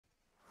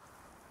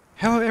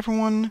Hello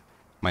everyone,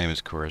 my name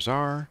is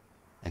Kurazar,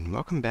 and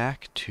welcome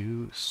back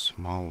to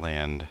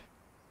Smalland.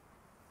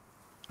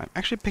 I'm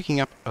actually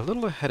picking up a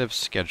little ahead of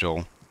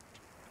schedule.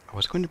 I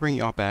was going to bring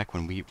you all back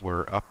when we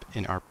were up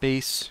in our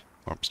base,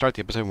 or start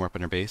the episode when we're up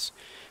in our base,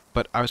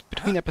 but I was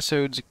between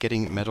episodes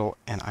getting metal,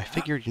 and I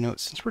figured,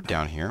 since we're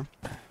down here,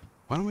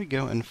 why don't we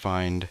go and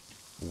find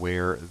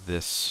where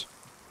this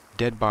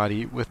dead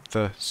body with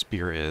the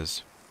spear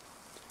is.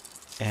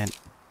 And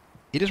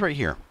it is right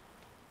here.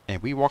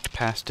 And we walked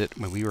past it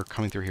when we were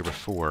coming through here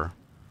before.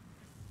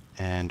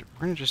 And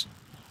we're going to just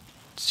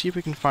see if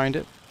we can find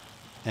it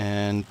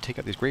and take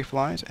out these gray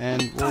flies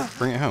and we'll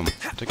bring it home.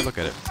 Take a look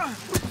at it.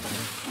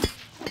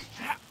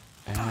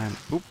 And,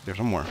 oop, there's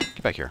one more.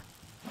 Get back here.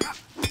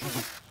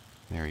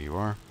 There you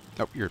are.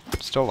 Oh, you're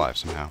still alive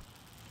somehow.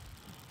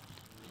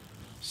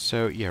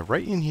 So, yeah,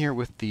 right in here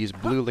with these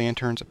blue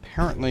lanterns,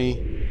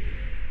 apparently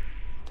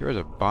there is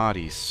a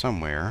body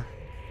somewhere.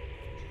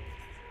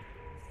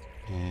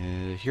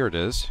 Here it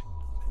is.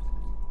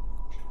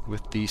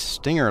 With the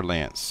stinger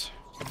lance.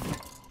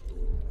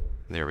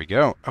 There we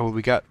go. Oh,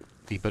 we got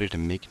the ability to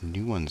make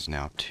new ones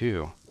now,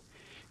 too.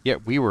 Yeah,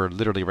 we were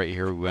literally right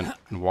here. We went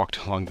and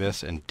walked along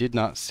this and did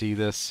not see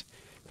this.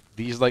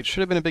 These lights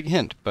should have been a big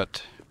hint,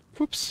 but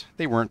whoops,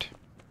 they weren't.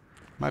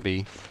 Might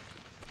be.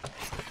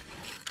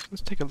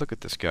 Let's take a look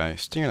at this guy.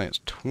 Stinger lance,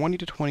 20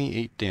 to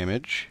 28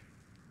 damage,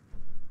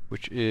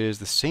 which is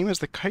the same as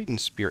the chitin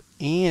spear,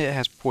 and it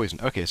has poison.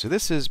 Okay, so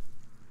this is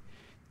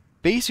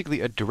basically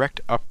a direct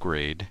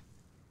upgrade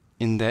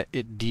in that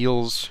it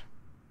deals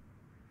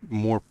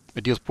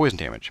poison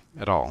damage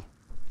at all.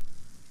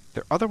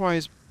 They're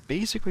otherwise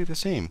basically the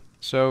same.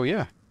 So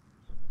yeah,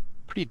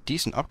 pretty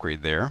decent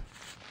upgrade there.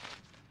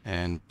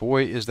 And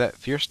boy, is that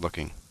fierce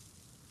looking.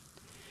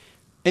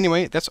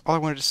 Anyway, that's all I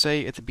wanted to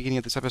say at the beginning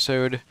of this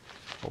episode.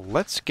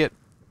 Let's get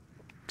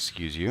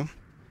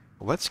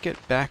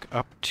back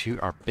up to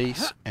our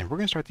base, and we're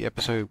going to start the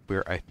episode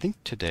where I think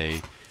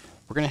today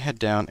we're going to head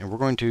down and we're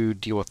going to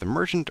deal with the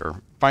merchant,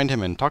 or find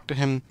him and talk to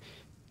him.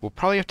 We'll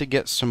probably have to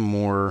get some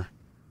more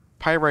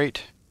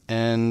pyrite,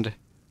 and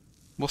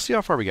we'll see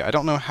how far we get. I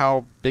don't know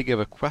how big of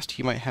a quest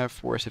he might have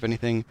for us, if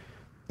anything,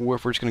 or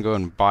if we're just going to go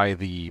and buy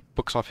the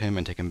books off him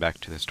and take him back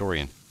to the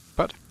historian.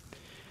 But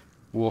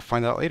we'll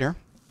find out later,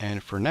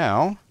 and for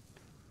now,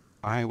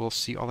 I will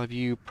see all of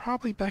you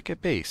probably back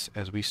at base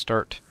as we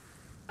start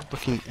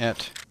looking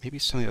at maybe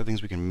some of the other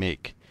things we can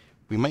make.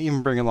 We might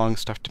even bring along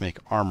stuff to make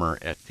armor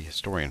at the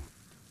historian.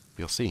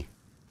 We'll see.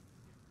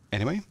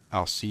 Anyway,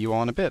 I'll see you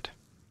all in a bit.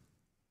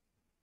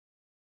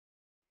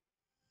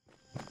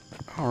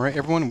 Alright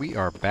everyone, we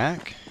are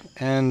back,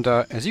 and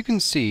as you can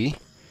see,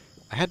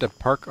 I had to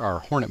park our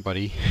hornet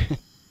buddy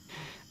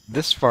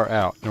this far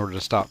out in order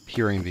to stop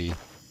hearing the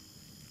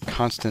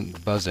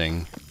constant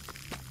buzzing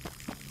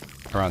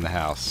around the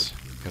house,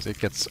 because it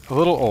gets a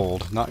little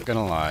old, not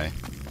gonna lie.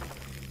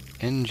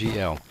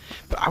 NGL.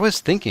 But I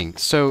was thinking,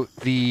 so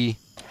the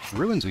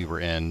ruins we were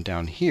in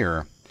down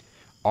here,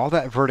 all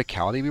that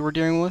verticality we were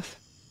dealing with,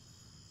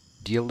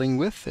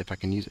 if I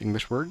can use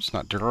English words,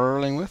 not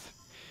dealing with,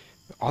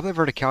 all that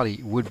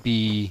verticality would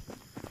be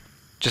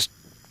just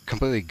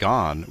completely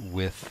gone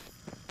with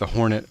the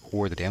hornet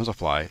or the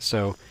damselfly.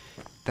 So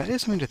that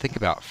is something to think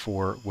about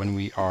for when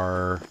we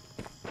are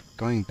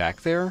going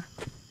back there.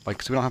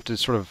 Like, so we don't have to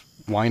sort of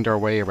wind our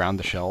way around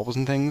the shelves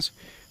and things.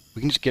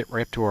 We can just get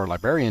right up to our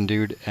librarian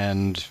dude,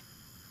 and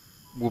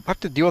we'll have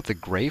to deal with the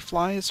gray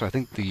flies, so I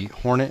think the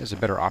hornet is a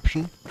better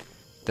option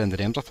than the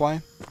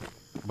damselfly.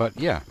 But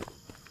yeah.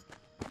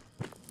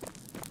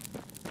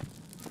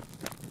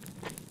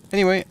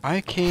 Anyway,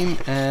 I came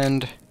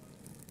and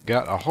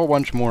got a whole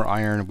bunch more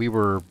iron. We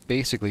were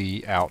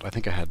basically out. I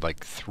think I had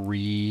like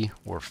 3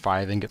 or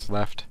 5 ingots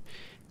left.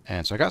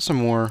 And so I got some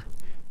more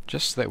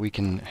just so that we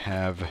can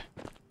have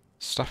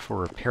stuff for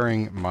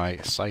repairing my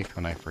scythe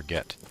when I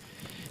forget.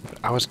 But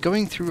I was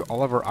going through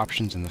all of our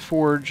options in the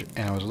forge,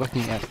 and I was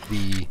looking at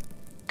the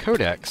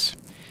codex,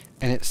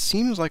 and it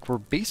seems like we're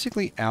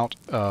basically out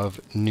of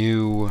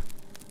new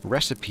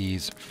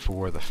recipes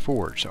for the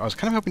forge. So I was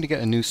kind of hoping to get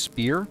a new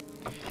spear,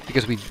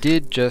 because we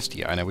did just,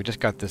 yeah, I know, we just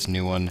got this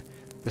new one,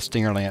 the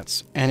stinger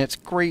lance, and it's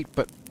great,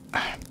 but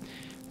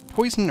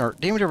poison or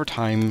damage over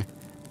time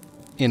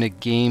in a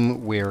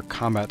game where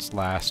combats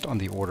last on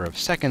the order of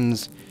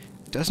seconds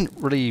doesn't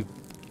really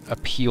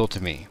appeal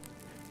to me.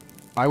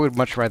 I would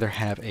much rather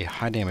have a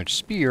high damage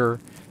spear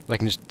that I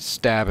can just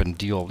stab and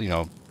deal,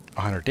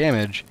 100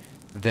 damage,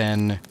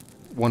 than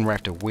one where I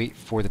have to wait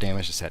for the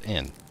damage to set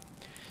in.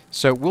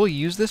 So we'll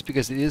use this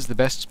because it is the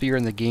best spear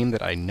in the game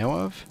that I know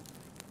of,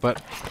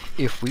 but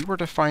if we were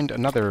to find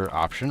another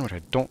option, which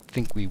I don't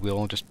think we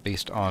will, just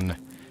based on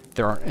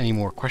there aren't any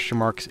more question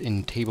marks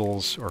in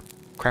tables or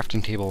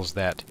crafting tables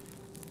that,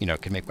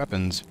 can make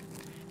weapons,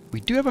 we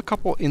do have a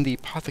couple in the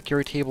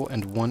apothecary table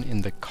and one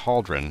in the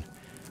cauldron.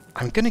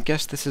 I'm gonna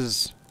guess this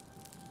is...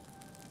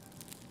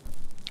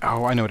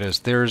 Oh, I know it is.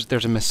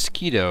 There's a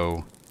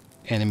mosquito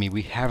enemy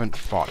we haven't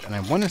fought, and I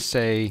want to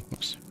say...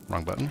 Oops,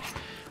 wrong button.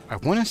 I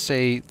want to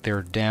say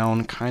they're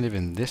down kind of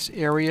in this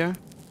area,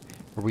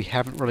 where we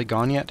haven't really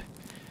gone yet.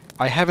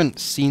 I haven't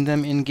seen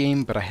them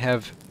in-game, but I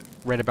have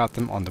read about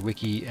them on the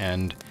wiki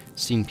and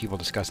seen people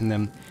discussing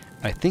them.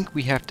 I think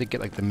we have to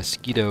get like the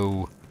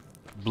mosquito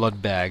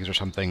blood bags or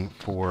something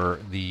for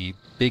the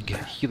big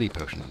Healy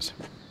potions.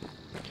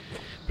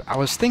 But I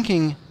was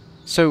thinking,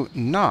 so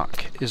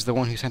Nock is the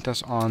one who sent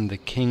us on the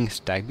King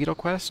Stag Beetle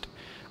quest.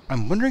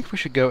 I'm wondering if we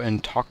should go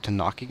and talk to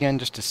Nock again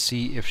just to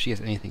see if she has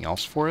anything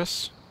else for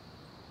us.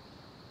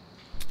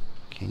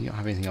 Okay, you don't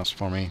have anything else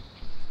for me.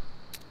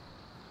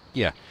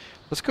 Yeah,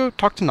 let's go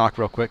talk to Nock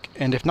real quick,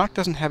 and if Nock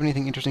doesn't have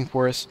anything interesting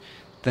for us,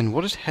 then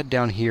we'll just head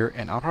down here,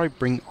 and I'll probably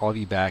bring all of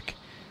you back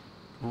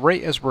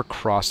right as we're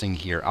crossing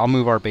here. I'll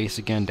move our base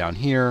again down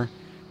here.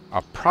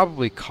 I'll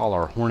probably call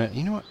our Hornet.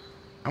 You know what?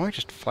 I might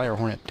just fly our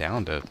Hornet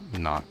down to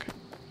Nock.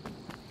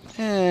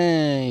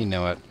 You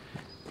know what?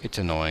 It's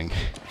annoying.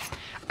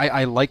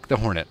 I like the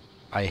Hornet.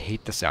 I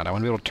hate the sound. I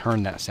want to be able to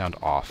turn that sound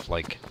off,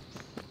 like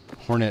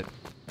Hornet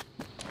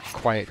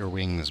Quiet Your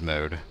Wings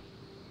mode.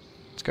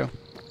 Let's go.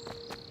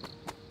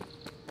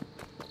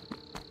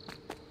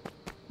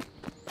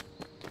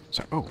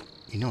 So, oh,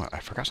 you know what? I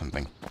forgot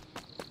something.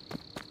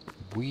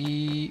 Oh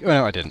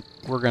no, I didn't.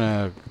 We're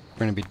gonna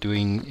be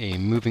doing a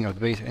moving of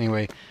the base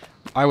anyway.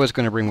 I was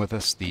gonna bring with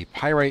us the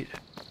pyrite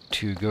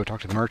to go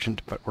talk to the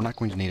merchant, but we're not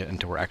going to need it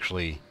until we're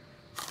actually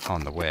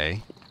on the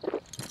way.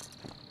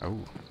 Oh.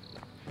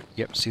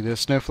 Yep, see those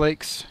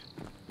snowflakes?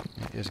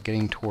 It is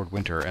getting toward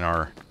winter, and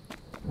our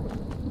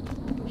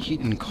heat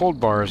and cold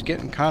bar is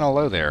getting kind of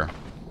low there.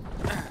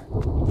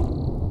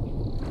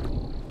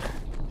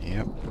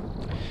 Yep.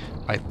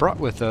 I brought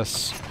with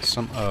us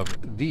some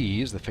of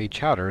these, the Fade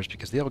Chowders,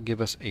 because they'll give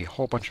us a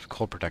whole bunch of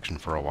cold protection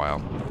for a while.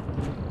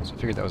 So I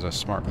figured that was a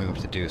smart move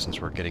to do since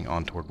we're getting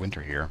on toward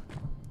winter here.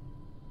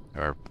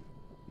 Or,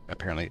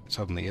 apparently, it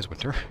suddenly is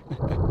winter.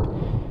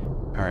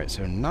 Alright,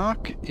 so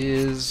Nock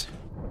is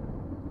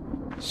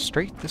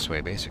straight this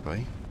way,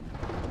 basically.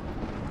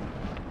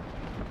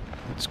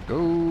 Let's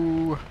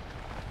go.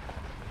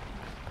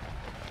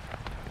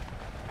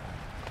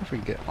 If we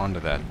can get onto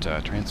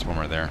that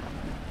transformer there.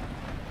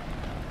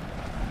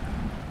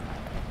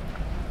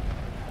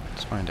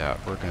 Let's find out.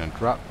 We're going to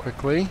drop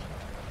quickly.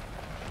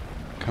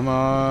 Come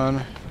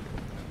on.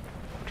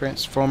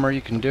 Transformer,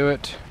 you can do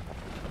it.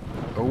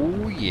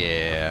 Oh,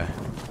 yeah.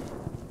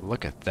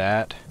 Look at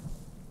that.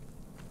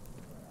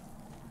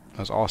 That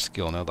was all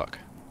skill, no luck.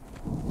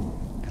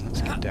 And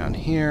let's get down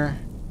here.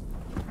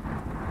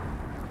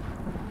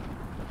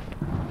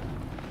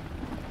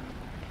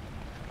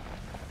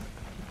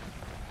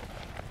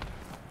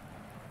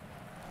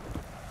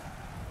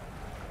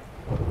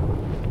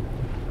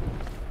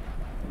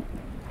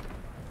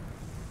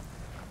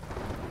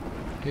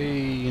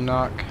 Hey,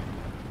 Nock.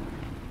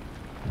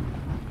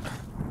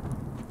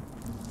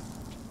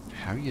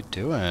 How you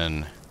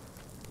doing?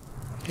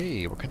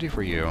 Hey, what can I do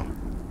for you?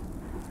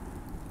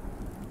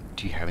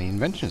 Do you have any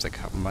inventions that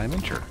come my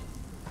adventure?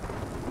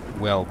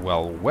 Well,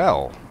 well,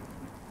 well.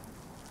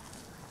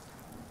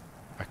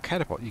 A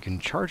catapult. You can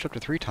charge up to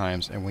 3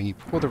 times, and when you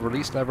pull the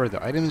release lever,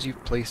 the items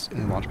you've placed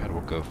in the launch pad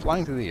will go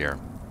flying through the air.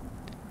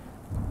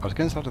 I was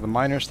going to sell to the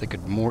miners so they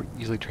could more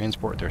easily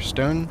transport their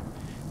stone.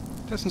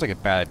 That sounds like a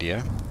bad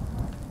idea.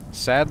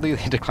 Sadly,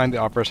 they declined the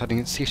offer,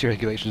 citing safety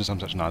regulations and some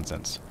such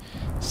nonsense.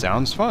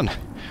 Sounds fun.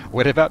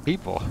 What about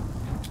people?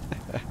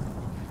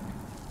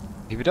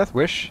 If your death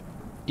wish,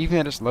 even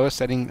at its lowest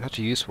setting, such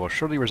a use will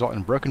surely result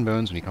in broken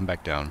bones when you come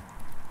back down.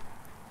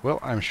 Well,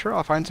 I'm sure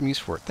I'll find some use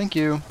for it. Thank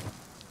you.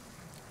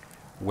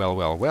 Well,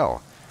 well,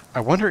 well. I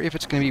wonder if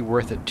it's going to be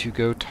worth it to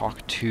go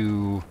talk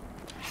to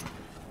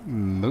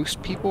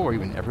most people, or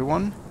even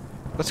everyone.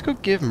 Let's go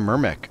give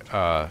Myrmic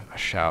a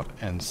shout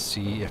and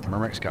see if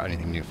Myrmic's got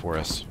anything new for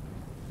us.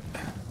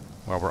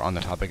 While we're on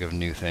the topic of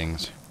new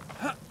things.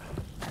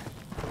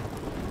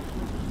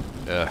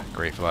 Ugh,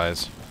 great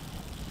flies.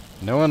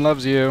 No one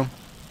loves you.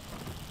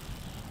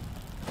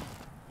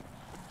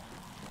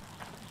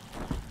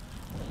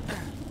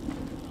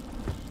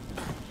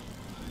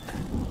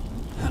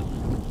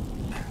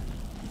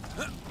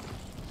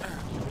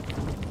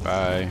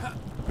 Bye.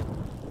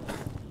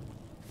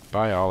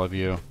 Bye, all of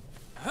you.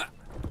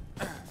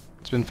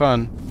 It's been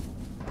fun.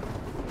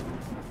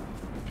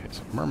 Okay,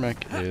 so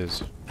Myrmic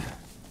is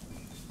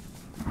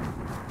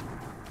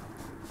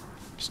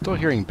still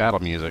hearing battle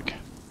music.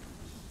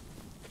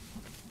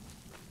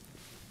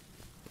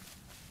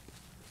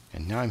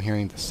 And now I'm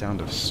hearing the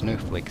sound of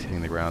snowflakes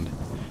hitting the ground.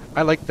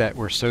 I like that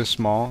we're so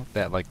small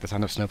that like the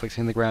sound of snowflakes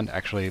hitting the ground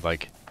actually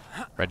like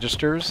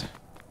registers.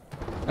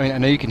 I mean, I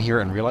know you can hear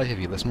it in real life if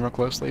you listen real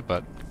closely,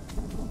 but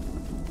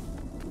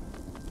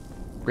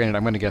granted,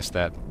 I'm going to guess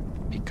that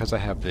because I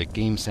have the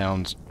game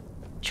sounds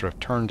sort of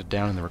turned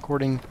down in the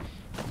recording,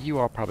 you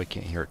all probably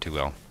can't hear it too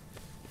well.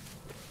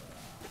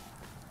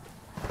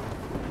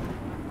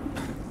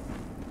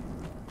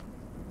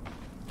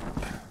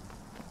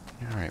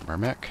 Alright,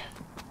 Myrmic.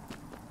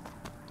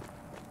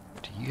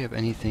 Do you have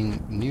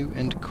anything new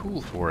and cool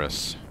for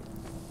us?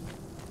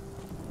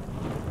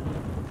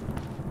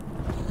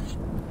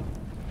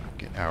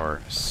 Get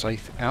our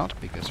scythe out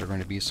because there are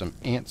going to be some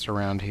ants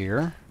around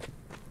here.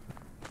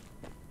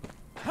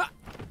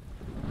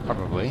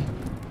 Probably.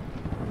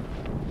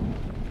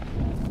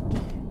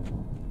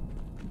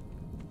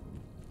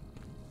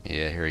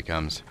 Yeah, here he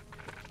comes.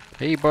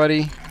 Hey,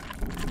 buddy.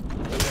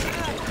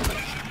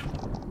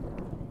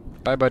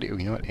 Bye, buddy. Oh,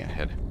 you know what? Ant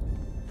head.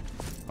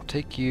 I'll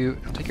take you.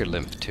 I'll take your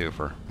lymph too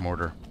for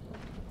mortar.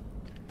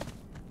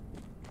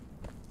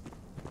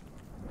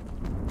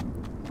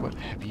 What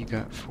have you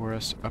got for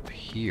us up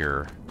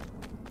here?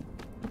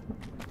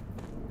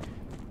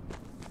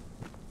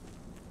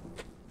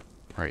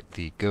 Right,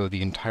 go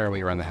the entire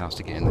way around the house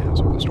to get in the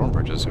house. Oh, storm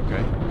bridges.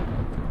 Okay.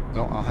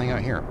 Well, I'll hang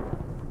out here.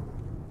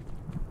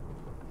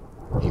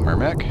 Hey,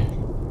 Mermec.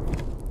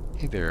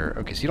 Hey there.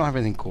 Okay, so you don't have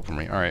anything cool for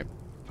me. Alright,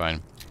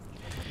 fine.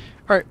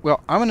 Alright,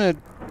 well, I'm gonna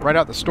ride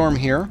out the storm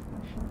here,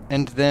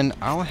 and then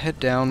I'll head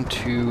down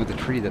to the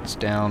tree that's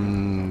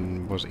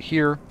down... was it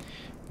here?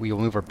 We will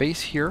move our base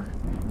here,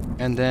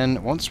 and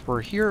then once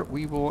we're here,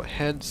 we will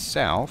head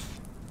south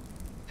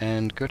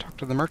and go talk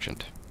to the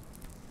merchant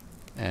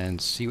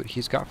and see what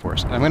he's got for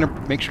us. And I'm going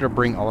to make sure to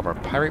bring all of our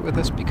pyrite with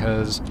us,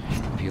 because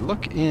if you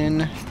look in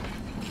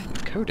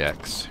the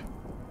codex,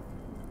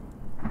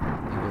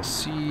 you will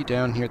see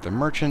down here at the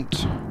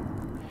merchant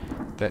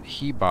that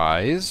he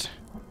buys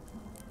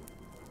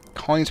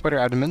colony spider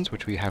abdomens,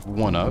 which we have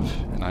one of,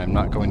 and I'm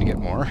not going to get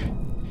more.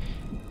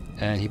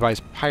 And he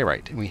buys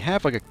pyrite, and we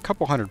have like a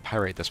couple hundred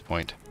pyrite at this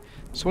point,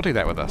 so we'll take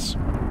that with us.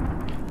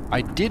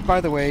 I did,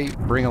 by the way,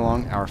 bring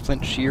along our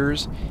flint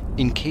shears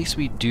in case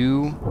we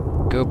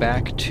do go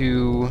back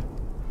to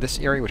this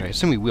area, which I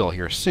assume we will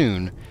here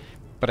soon,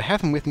 but I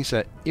have them with me so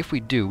that if we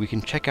do, we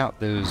can check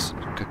out those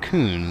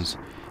cocoons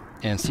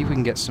and see if we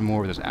can get some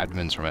more of those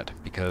abdomens from it,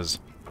 because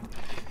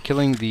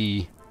killing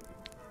the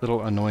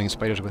little annoying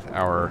spiders with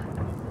our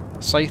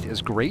scythe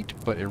is great,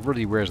 but it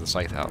really wears the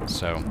scythe out,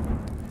 so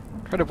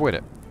try to avoid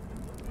it.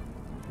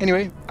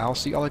 Anyway, I'll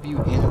see all of you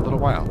in a little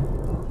while.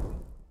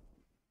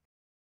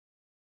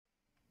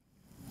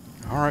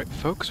 Alright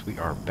folks, we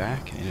are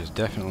back. It is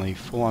definitely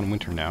full-on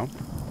winter now.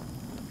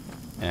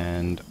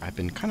 And I've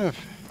been kind of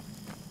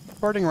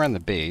farting around the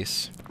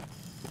base.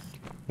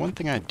 One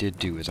thing I did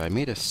do is I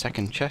made a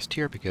second chest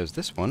here because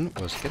this one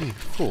was getting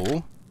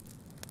full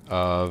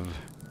of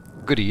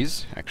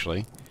goodies,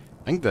 actually.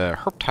 I think the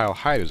herptile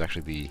hide was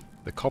actually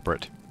the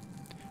culprit.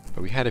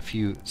 But we had a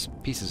few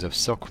pieces of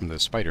silk from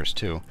those spiders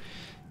too.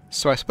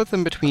 So I split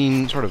them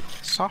between sort of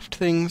soft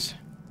things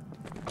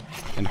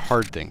and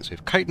hard things. We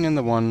have chitin in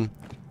the one,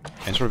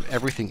 and sort of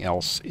everything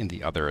else in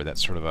the other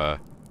that's sort of a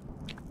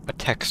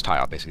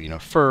textile, basically, you know,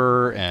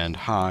 fur and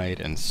hide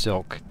and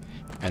silk,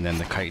 and then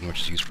the chitin,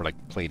 which is used for, like,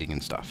 plating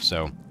and stuff.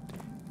 So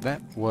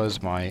that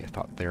was my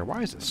thought there.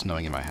 Why is it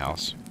snowing in my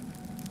house?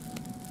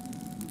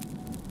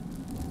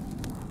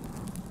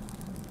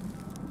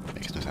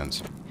 Makes no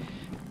sense.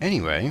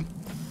 Anyway,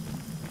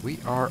 we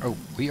are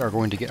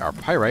going to get our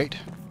pyrite,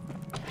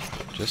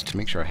 just to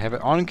make sure I have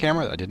it on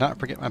camera. I did not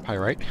forget my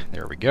pyrite.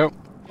 There we go.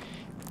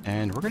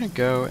 And we're going to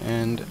go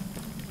and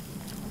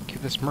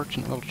give this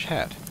merchant a little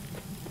chat.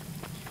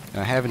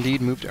 And I have indeed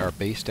moved our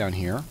base down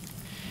here.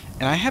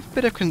 And I have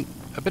a bit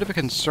of a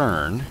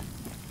concern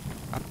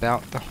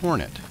about the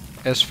hornet,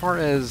 as far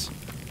as,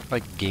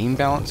 like, game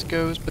balance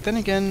goes, but then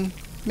again,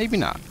 maybe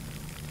not.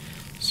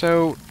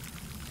 So,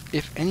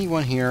 if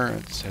anyone here,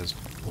 it says,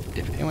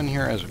 if anyone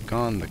here has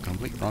gone the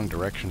complete wrong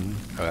direction...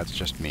 Oh, that's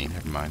just me,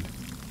 never mind.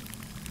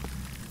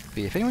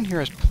 But if anyone here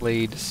has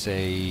played,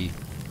 say,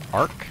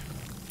 Ark,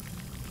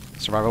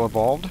 Survival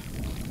Evolved,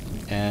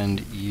 and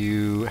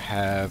you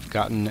have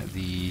gotten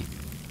the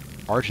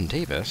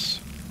Argentavis,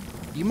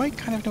 you might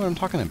kind of know what I'm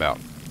talking about.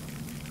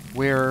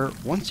 Where,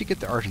 once you get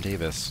the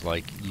Argentavis,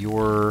 like,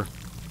 your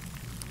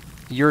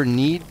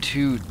need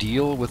to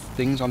deal with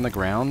things on the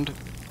ground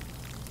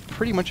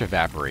pretty much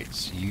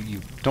evaporates. You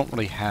don't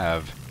really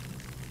have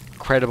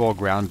credible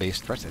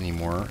ground-based threats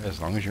anymore as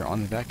long as you're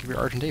on the back of your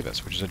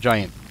Argentavis, which is a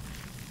giant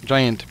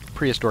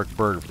prehistoric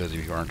bird, for those of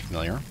you who aren't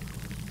familiar.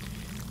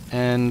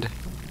 And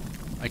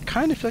I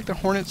kind of feel like the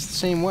hornet's the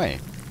same way.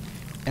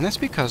 And that's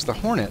because the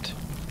hornet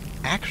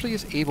actually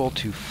is able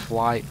to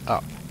fly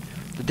up.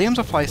 The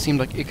damselfly seemed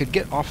like it could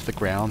get off the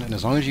ground, and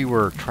as long as you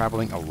were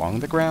traveling along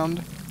the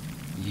ground,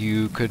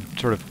 you could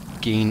sort of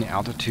gain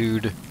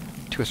altitude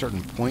to a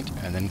certain point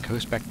and then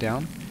coast back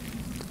down.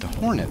 But the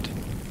hornet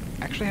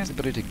actually has the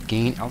ability to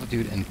gain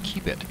altitude and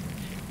keep it.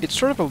 It's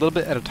sort of a little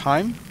bit at a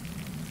time,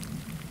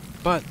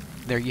 but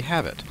there you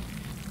have it.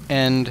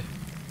 And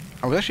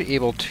I was actually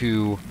able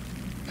to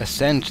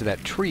ascend to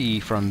that tree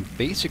from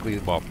basically,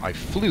 well, I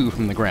flew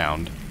from the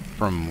ground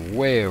from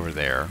way over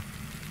there,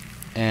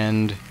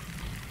 and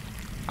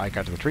I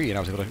got to the tree and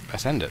I was able to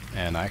ascend it,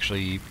 and I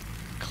actually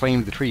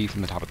claimed the tree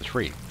from the top of the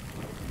tree.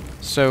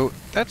 So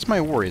that's my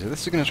worry, is that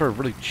this is going to sort of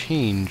really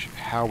change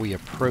how we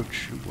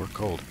approach... Ooh, we're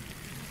cold.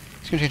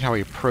 It's going to change how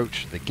we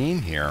approach the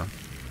game here.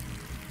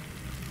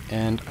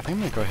 And I think I'm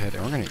going to go ahead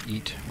and we're going to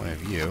eat one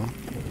of you.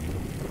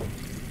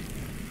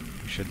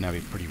 We should now be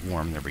pretty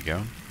warm. There we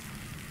go.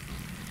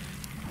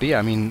 But yeah,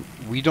 I mean,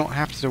 we don't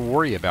have to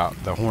worry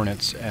about the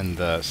hornets and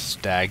the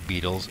stag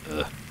beetles,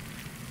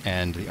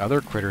 and the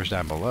other critters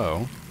down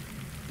below.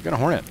 We got a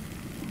hornet.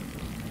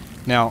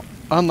 Now,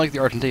 unlike the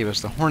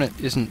Argentavis, the Hornet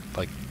isn't,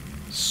 like,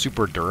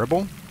 super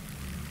durable.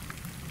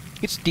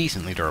 It's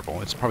decently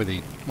durable. It's probably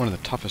one of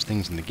the toughest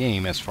things in the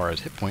game as far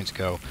as hit points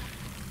go,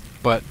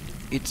 but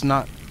it's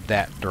not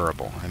that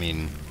durable. I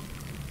mean,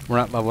 we're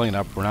not leveling it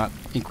up, we're not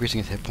increasing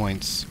its hit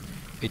points.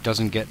 It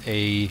doesn't get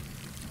a,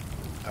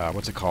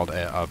 what's it called,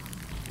 a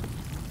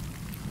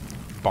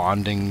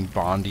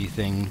bondy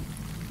thing.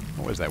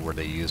 What was that word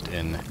they used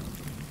in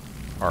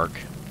Arc?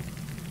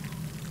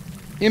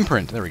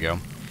 Imprint, there we go.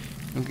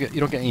 You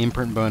don't get any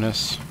imprint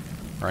bonus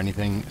or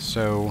anything,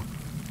 so...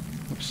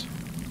 Oops.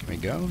 Can we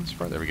go this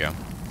far? There we go.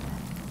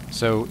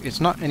 So, it's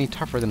not any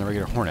tougher than a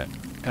regular Hornet.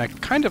 And I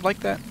kind of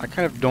like that. I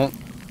kind of don't...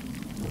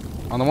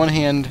 On the one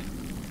hand,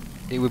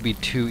 it would be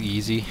too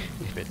easy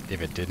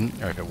if it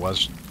didn't, or if it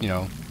was, you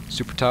know,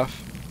 super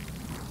tough.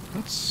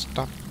 Let's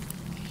stop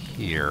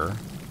here.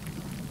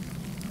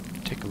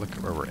 Take a look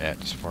at where we're at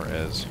as far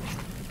as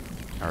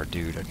our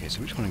dude. Okay,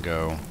 so we just want to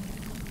go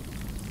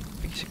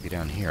basically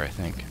down here, I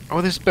think.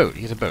 Oh, this boat.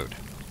 He has a boat.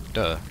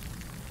 Duh.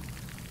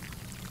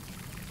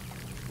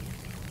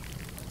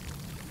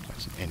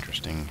 That's an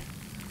interesting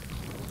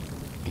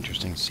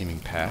seeming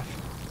path.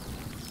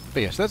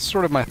 But yes, that's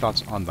sort of my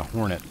thoughts on the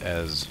Hornet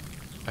as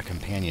a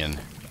companion.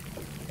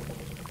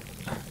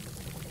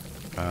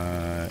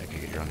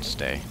 Okay, you're on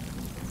stay.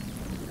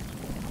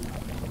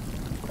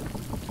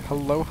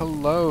 Hello,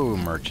 hello,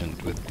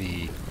 merchant with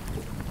the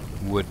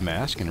wood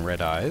mask and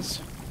red eyes.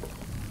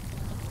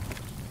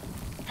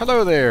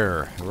 Hello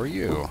there! Who are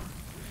you?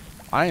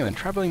 I am a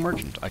traveling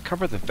merchant. I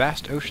cover the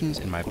vast oceans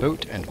in my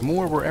boat and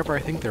more wherever I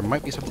think there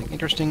might be something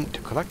interesting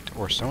to collect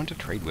or someone to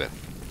trade with.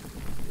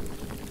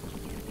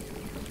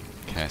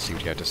 Can I see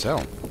what you have to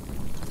sell?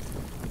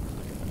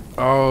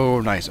 Oh,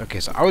 nice. Okay,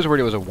 so I was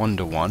worried it was a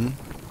 1-to-1,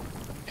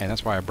 and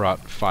that's why I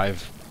brought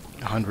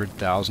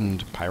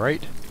 500,000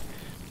 pyrite.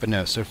 But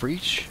no, so for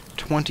each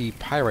 20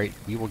 pyrite,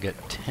 we will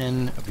get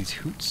 10 of these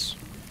hoots.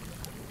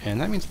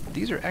 And that means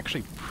these are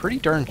actually pretty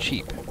darn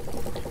cheap.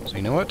 So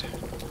you know what?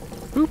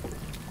 Boop,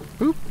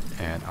 boop,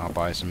 and I'll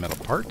buy some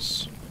metal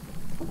parts.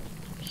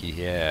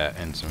 Yeah,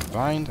 and some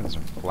vines and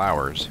some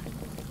flowers.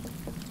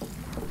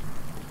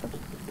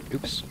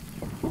 Oops.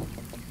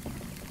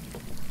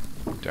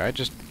 Did I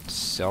just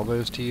sell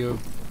those to you?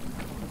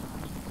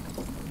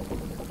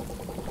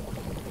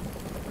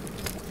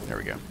 There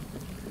we go.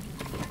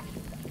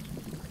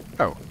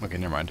 Oh, okay,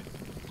 never mind.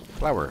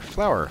 Flower,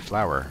 flower,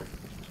 flower.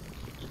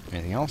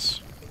 Anything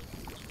else?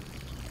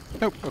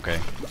 Nope, okay.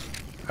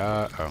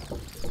 Oh.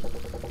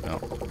 No.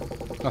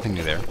 Nothing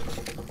new there.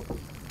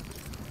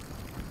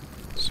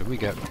 So we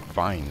got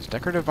vines.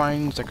 Decorative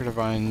vines, decorative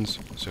vines.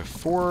 So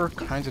 4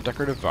 kinds of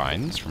decorative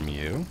vines from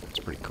you. That's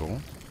pretty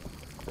cool.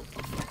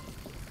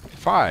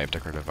 5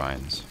 decorative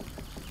vines.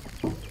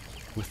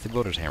 With the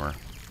builder's hammer.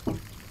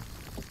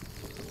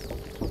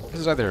 This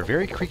is either a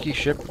very creaky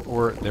ship,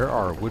 or there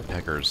are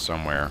woodpeckers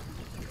somewhere.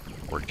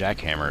 Or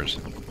jackhammers.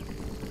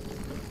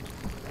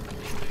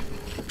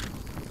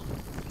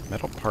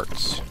 Metal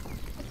parts.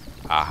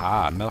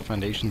 Aha, metal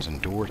foundations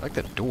and doors. I like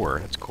that door,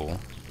 that's cool.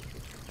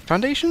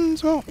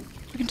 Foundations? Well,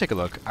 we can take a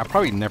look. I'll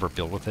probably never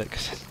build with it,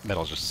 because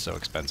metal's just so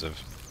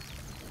expensive.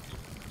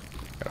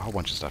 Got a whole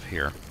bunch of stuff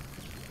here.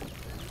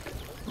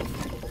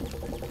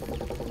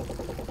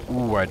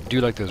 Ooh, I do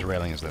like those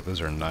railings, though.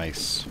 Those are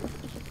nice.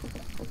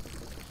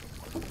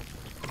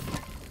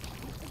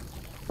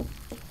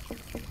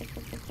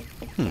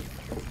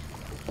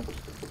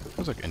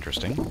 Those look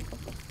interesting.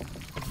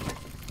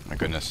 My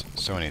goodness,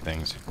 so many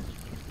things.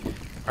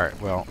 Alright,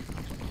 well,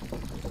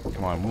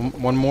 come on,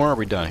 one more, are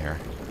we done here?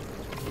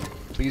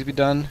 Please be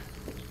done.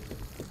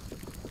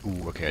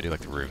 Ooh, okay, I do like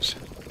the roofs.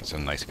 It's a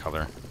nice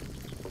color.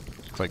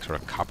 Looks like sort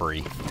of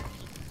coppery.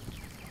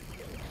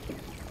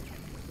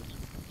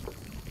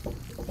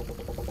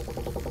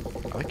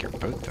 I like your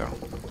boat, though.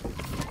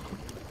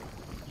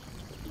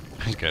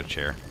 He's got a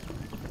chair.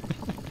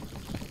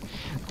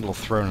 A little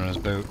throne on his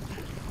boat.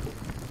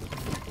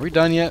 Are we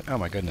done yet? Oh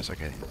my goodness,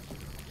 okay.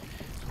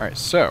 Alright,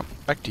 so,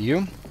 back to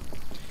you.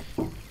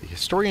 The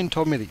historian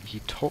told me that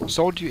he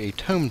sold you a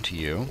tome to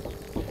you,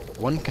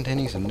 one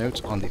containing some notes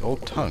on the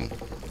old tongue.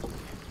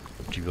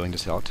 Would you be willing to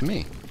sell it to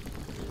me?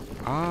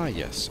 Ah,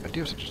 yes, I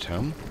do have such a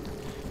tome.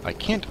 I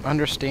can't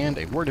understand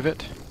a word of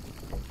it,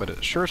 but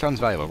it sure sounds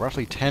valuable.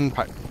 Roughly 10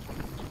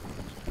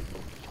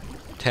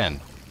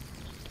 10.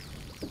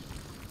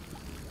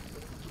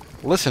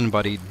 Listen,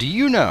 buddy, do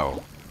you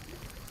know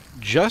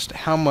just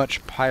how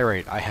much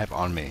pyrite I have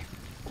on me?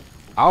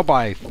 I'll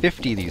buy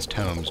 50 of these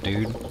tomes,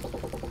 dude.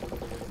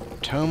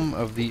 Tome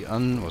of the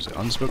was it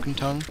unspoken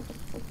tongue?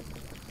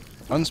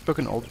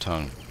 Unspoken old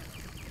tongue.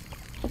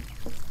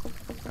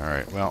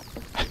 Alright, well.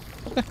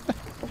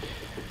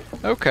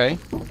 Okay.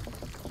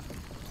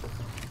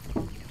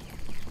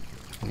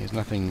 There's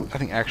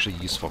nothing actually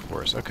useful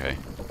for us. Okay.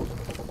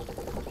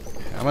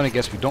 I'm gonna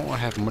guess we don't want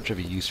to have much of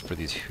a use for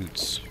these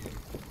hoots.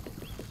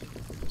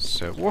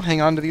 So we'll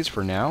hang on to these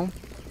for now.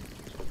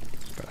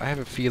 But I have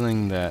a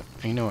feeling that,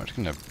 you know what,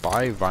 I'm gonna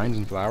buy vines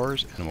and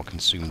flowers and we'll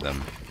consume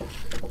them.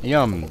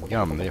 Yum,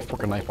 yum. They have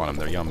fork and knife on them.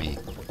 They're yummy.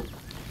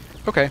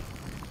 Okay.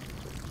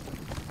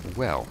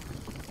 well.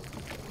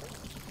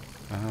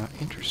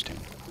 Interesting.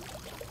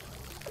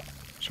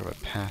 Sort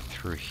of a path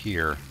through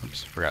here.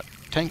 Oops, forgot.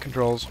 Tank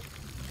controls.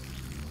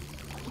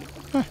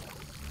 Huh.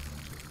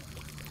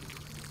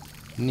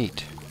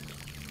 Neat.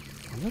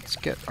 Let's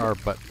get our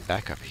butt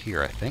back up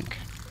here, I think.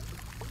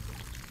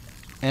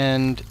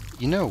 And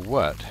you know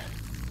what?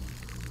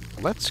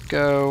 Let's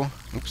go...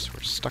 Oops,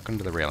 we're stuck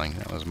under the railing.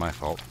 That was my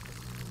fault.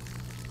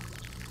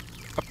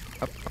 Up,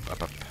 up, up,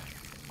 up, up.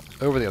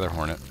 Over the other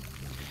hornet.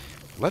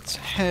 Let's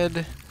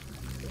head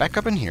back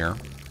up in here.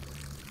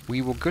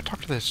 We will go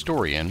talk to the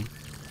historian.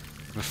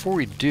 Before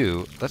we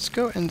do, let's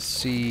go and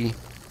see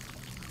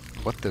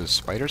what those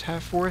spiders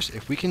have for us.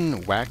 If we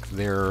can whack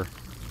their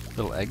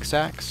little egg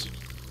sacs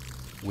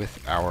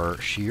with our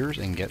shears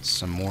and get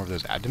some more of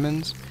those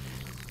abdomens,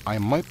 I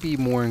might be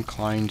more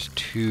inclined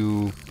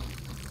to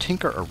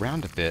tinker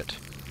around a bit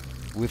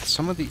with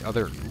some of the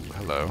other... Ooh,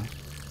 hello.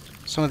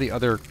 Some of the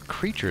other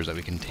creatures that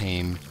we can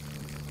tame,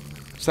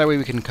 so that way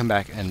we can come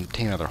back and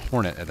tame another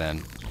hornet and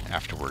then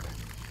afterward.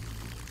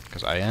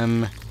 Because I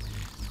am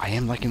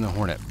liking the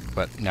hornet,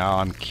 but now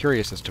I'm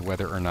curious as to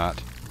whether or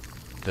not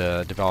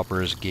the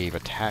developers gave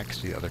attacks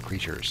to the other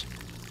creatures.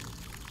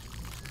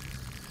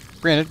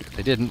 Granted, if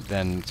they didn't,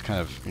 then it's kind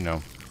of, you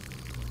know,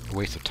 a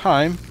waste of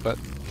time, but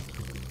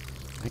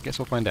I guess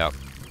we'll find out.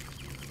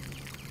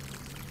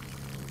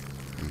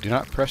 And do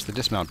not press the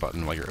dismount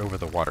button while you're over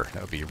the water.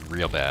 That would be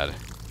real bad.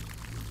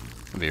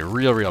 That would be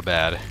real, real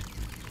bad.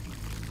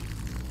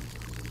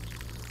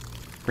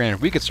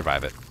 Granted, we could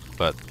survive it,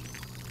 but...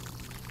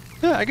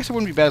 yeah, I guess it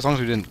wouldn't be bad as long as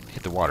we didn't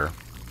hit the water.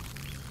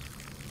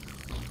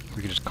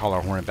 We could just call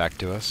our hornet back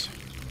to us.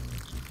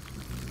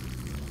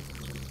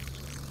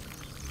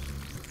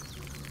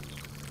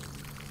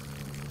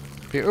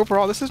 Okay,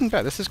 overall, this isn't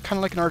bad. This is kind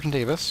of like an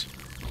Argentavis.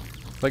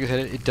 Like I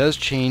said, it does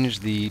change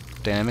the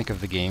dynamic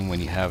of the game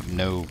when you have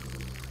no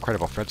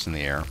credible threats in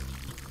the air.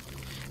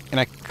 And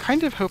I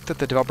kind of hope that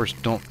the developers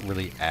don't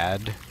really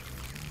add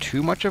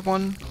too much of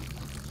one.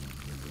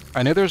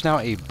 I know there's now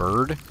a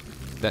bird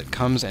that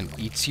comes and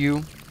eats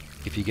you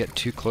if you get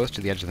too close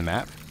to the edge of the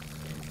map.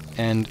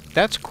 And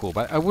that's cool,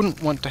 but I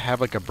wouldn't want to have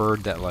like a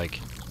bird that,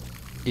 like,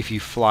 if you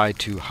fly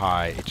too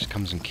high, it just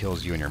comes and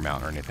kills you and your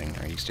mount or anything.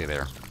 Or you stay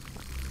there.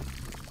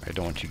 I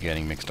don't want you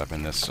getting mixed up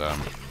in this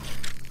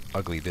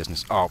ugly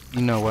business. Oh,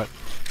 you know what?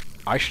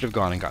 I should have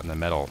gone and gotten the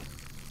metal.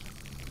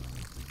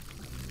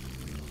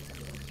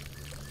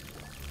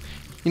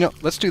 You know,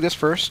 let's do this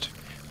first.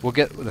 We'll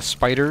get the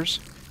spiders,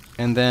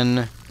 and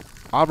then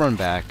I'll run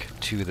back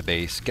to the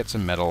base, get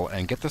some metal,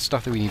 and get the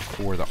stuff that we need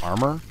for the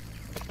armor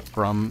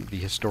from the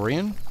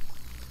historian.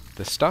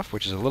 This stuff,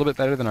 which is a little bit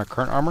better than our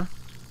current armor.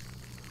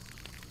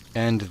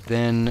 And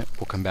then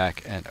we'll come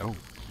back and... oh.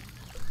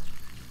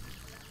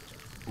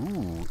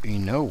 Ooh, you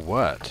know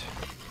what?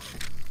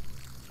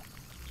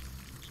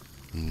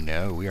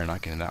 No, we are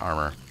not getting that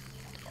armor.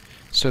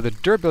 So the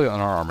durability on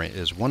our armor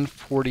is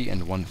 140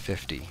 and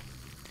 150.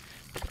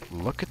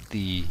 Look at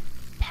the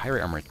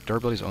pirate armor.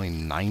 Durability is only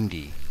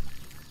 90.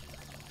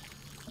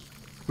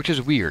 Which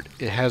is weird.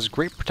 It has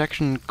great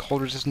protection,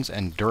 cold resistance,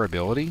 and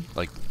durability.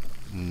 Like,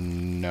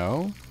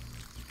 no?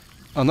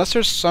 Unless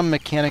there's some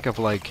mechanic of,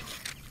 like,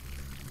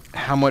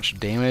 how much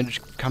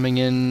damage coming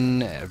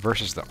in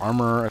versus the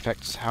armor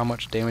affects how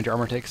much damage your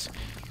armor takes.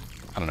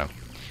 I don't know.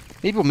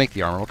 Maybe we'll make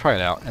the armor, we'll try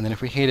it out, and then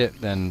if we hate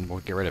it, then we'll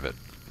get rid of it.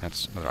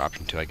 That's another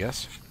option too, I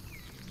guess.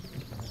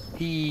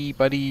 Hey,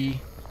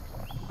 buddy.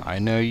 I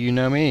know you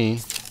know me.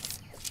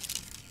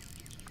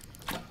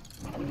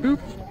 Boop.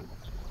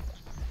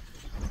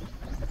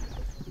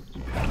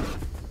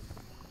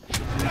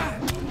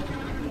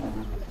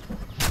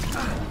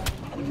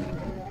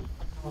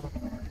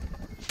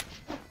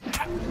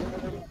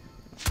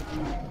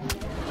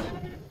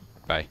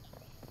 Bye.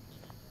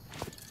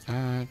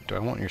 Do I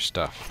want your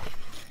stuff?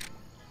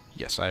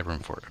 Yes, I have room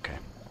for it. Okay.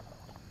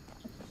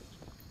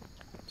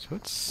 So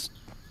let's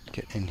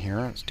get in here.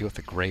 Let's deal with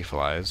the gray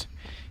flies.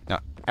 Now,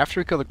 after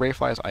we kill the gray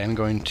flies, I am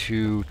going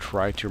to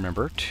try to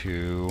remember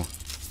to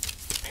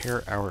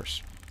repair our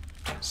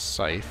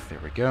scythe. There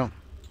we go.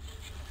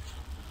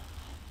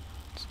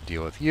 Let's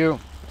deal with you.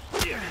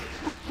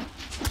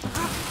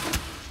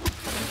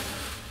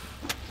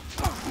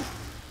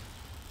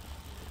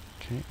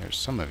 Okay, there's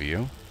some of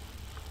you.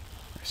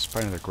 I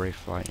spy another gray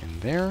fly in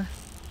there.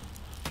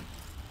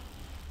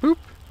 Boop!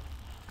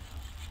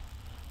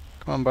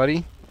 Come on,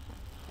 buddy.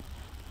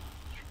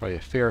 There's probably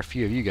a fair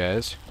few of you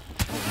guys.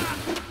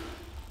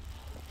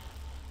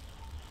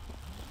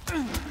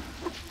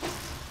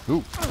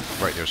 Ooh,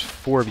 right, there's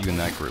 4 of you in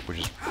that group, which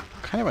is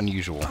kind of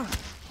unusual.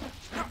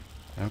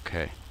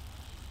 Okay.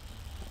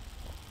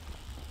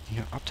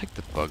 Yeah, I'll take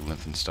the bug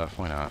length and stuff,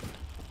 why not?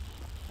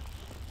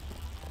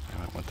 I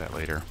might want that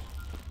later.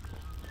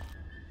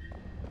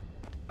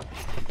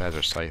 How bad is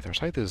our scythe? Our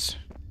scythe is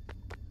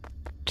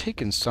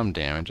taking some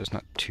damage, it's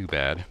not too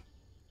bad.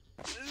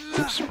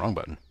 Oops, wrong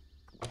button.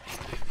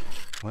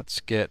 Let's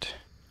get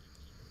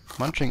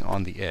munching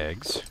on the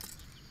eggs,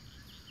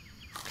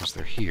 because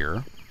they're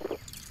here.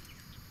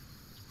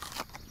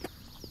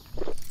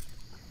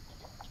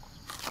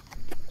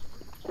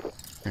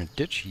 We're gonna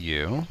ditch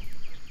you.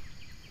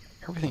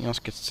 Everything else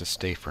gets to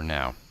stay for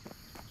now.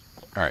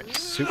 Alright,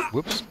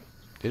 whoops.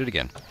 Did it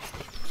again.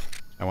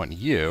 I want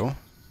you.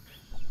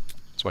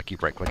 So I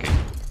keep right-clicking.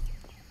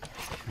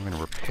 I'm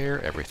gonna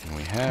repair everything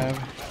we have.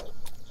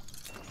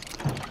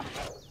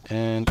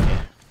 And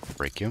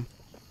break you.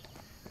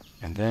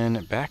 And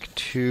then back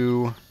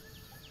to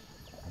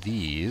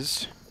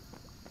these.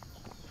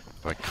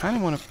 But I kind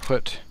of want to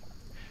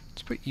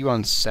let's put you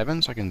on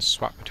 7 so I can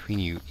swap between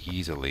you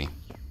easily.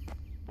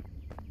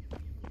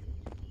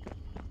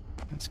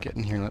 Let's get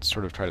in here and let's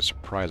sort of try to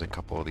surprise a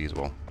couple of these,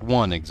 well,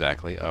 one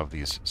exactly of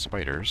these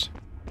spiders.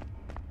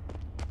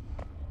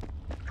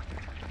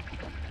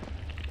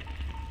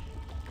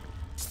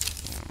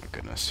 Oh my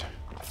goodness.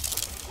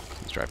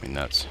 It's driving me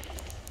nuts.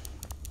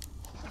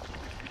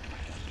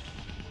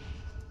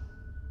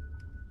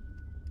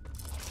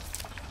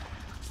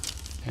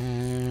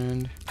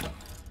 And...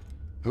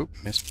 oop,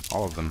 missed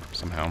all of them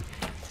somehow.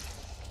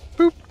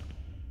 Boop!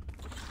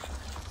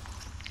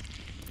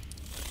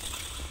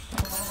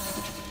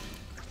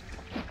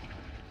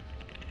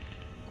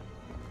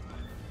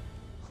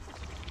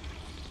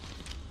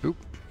 Oop,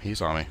 he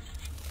saw me.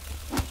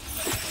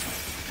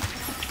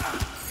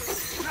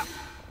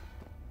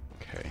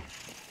 Okay.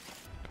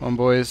 Come on,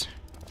 boys.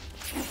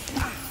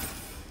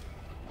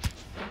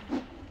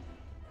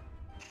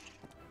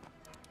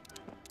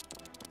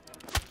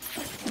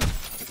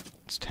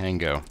 It's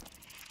Tango.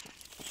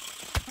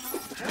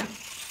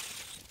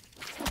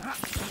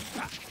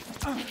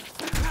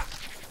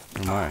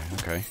 Oh my,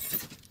 okay.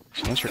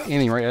 Chance for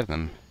aiming right at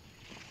them.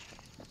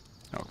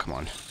 Oh, come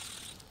on.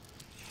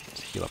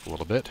 Let's heal up a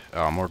little bit.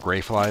 Oh, more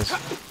gray flies.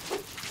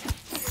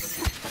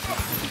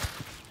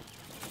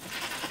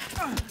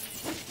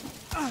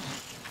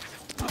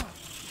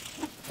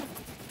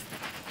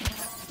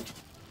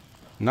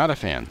 Not a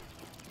fan.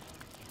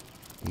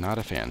 Not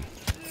a fan.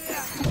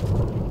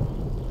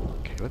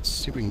 Okay, let's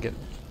see if we can get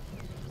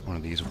one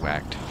of these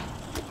whacked.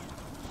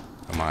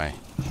 Oh my.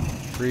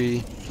 3,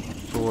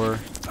 4,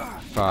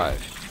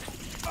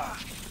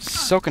 5.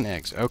 Silken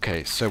eggs.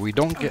 Okay, so we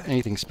don't get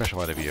anything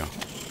special out of you.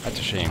 That's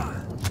a shame.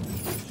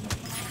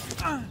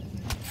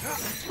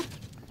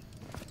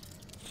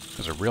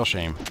 That's a real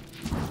shame.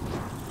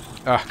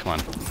 Ah, come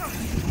on.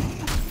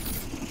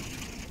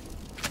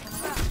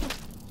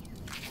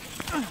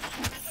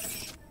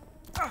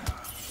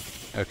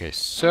 Okay,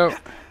 so...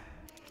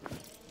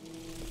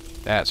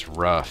 that's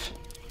rough.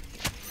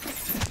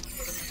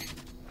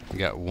 We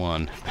got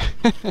one.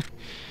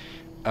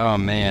 Oh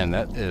man,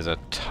 that is a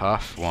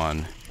tough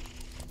one.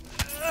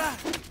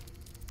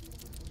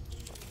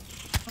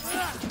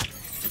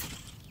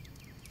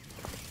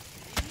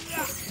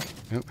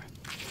 Nope.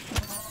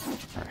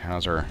 Alright,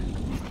 how's our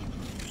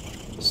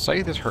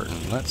scythe is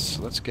hurting.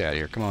 Let's get out of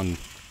here. Come on.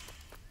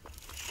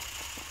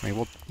 I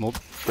mean, we'll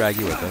drag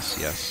you with us,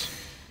 yes.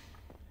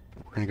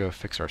 We're gonna go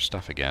fix our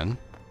stuff again.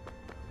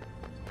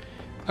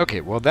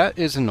 Okay, well that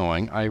is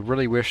annoying. I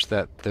really wish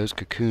that those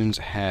cocoons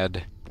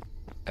had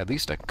at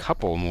least a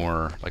couple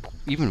more, like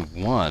even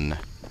one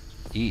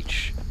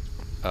each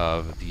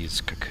of these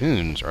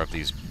cocoons, or of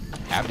these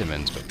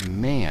abdomens, but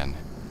man,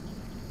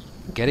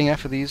 getting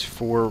enough of these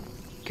for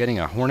getting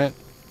a hornet,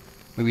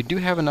 I mean, we do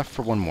have enough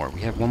for one more.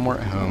 We have one more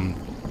at home,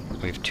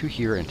 we have 2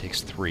 here, and it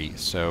takes 3,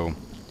 so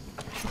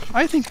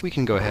I think we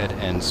can go ahead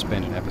and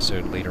spend an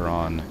episode later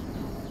on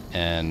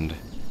and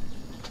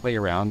play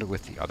around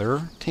with the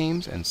other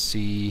tames and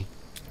see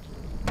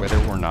whether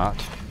or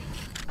not...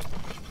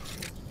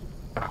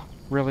 oh,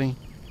 really?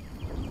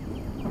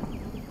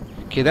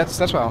 Okay, that's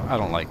what I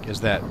don't like,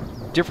 is that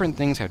different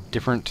things have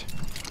different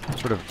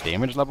sort of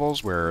damage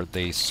levels where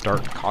they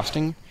start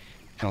costing,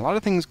 and a lot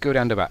of things go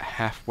down to about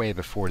halfway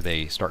before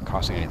they start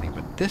costing anything,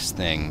 but this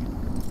thing,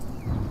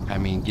 I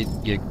mean,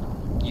 you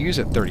use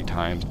it 30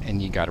 times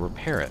and you gotta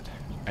repair it.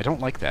 I don't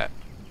like that.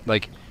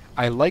 Like,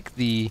 I like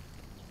the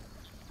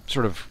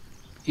sort of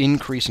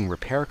increasing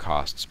repair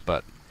costs,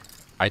 but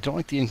I don't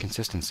like the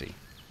inconsistency.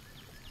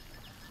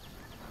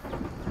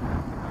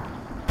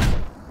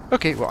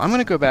 Okay, well, I'm going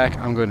to go back.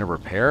 I'm going to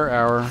repair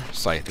our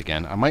scythe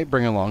again. I might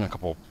bring along a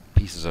couple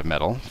pieces of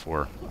metal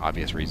for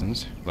obvious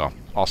reasons. Well,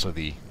 also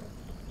the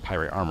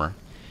pyrite armor.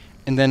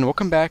 And then we'll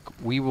come back.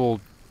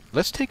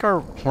 Let's take our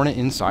hornet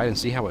inside and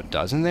see how it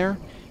does in there,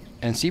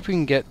 and see if we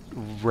can get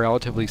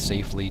relatively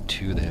safely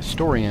to the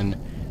historian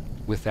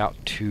without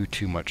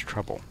too much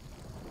trouble.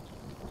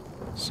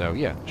 So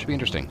yeah, should be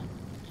interesting.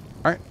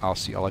 Alright, I'll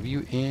see all of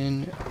you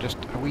in just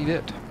a wee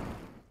bit.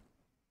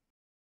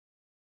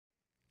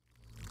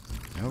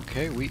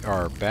 Okay, we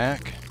are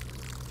back.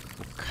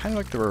 Kind of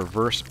like the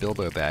reverse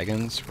Bilbo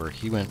Baggins, where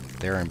he went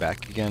there and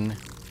back again.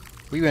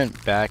 We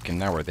went back and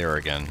now we're there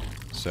again.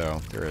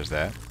 So, there is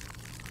that.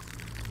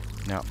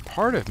 Now,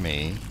 part of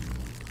me...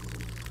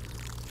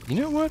 you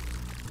know what?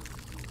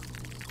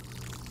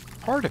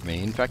 Part of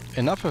me, in fact,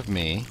 enough of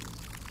me,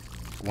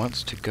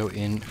 wants to go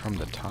in from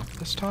the top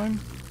this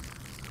time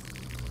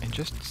and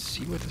just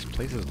see what this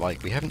place is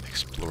like. We haven't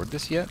explored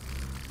this yet,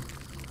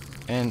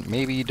 and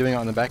maybe doing it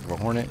on the back of a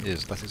hornet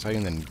is less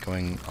exciting than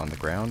going on the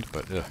ground,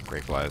 but ugh,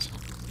 gray flies.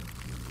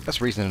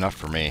 That's reason enough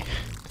for me.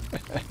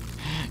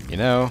 You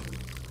know?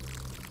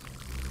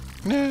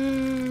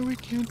 No, we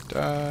can't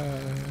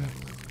die.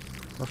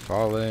 We're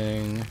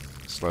falling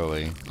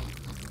slowly.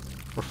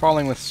 We're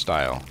falling with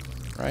style,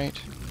 right?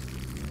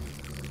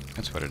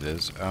 That's what it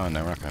is. Oh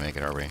no, we're not gonna make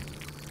it, are we?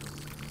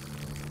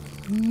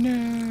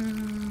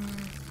 No.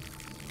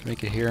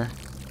 Make it here.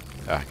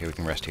 Ah, okay, we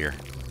can rest here.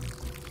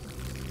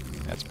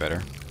 That's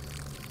better.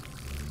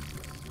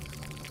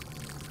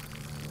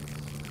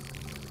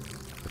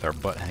 With our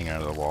butt hanging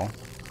out of the wall.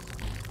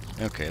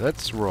 Okay,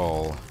 let's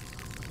roll.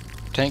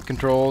 Tank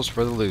controls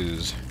for the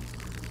lose.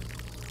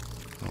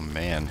 Oh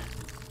man.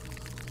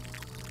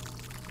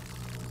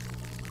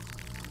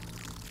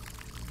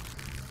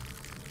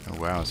 Oh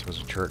wow, this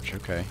was a church,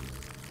 okay.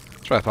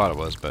 That's what I thought it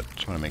was, but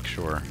just want to make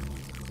sure.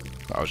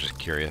 I was just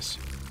curious.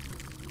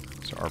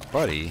 So our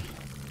buddy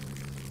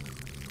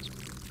is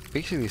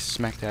basically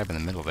smack dab in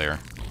the middle there,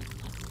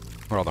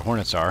 where all the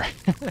hornets are.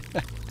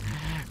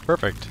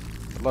 Perfect.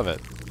 I love it.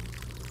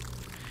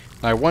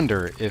 Now I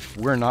wonder if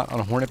we're not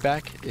on a hornet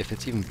back, if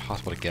it's even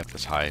possible to get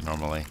this high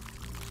normally.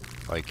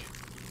 Like,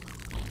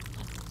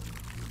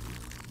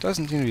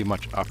 doesn't seem to be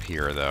much up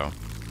here though.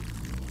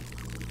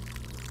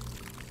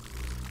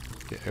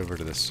 Get over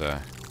to this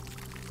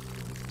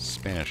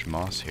Spanish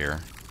moss here.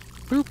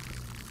 Boop.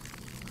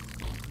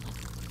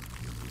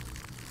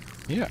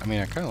 Yeah, I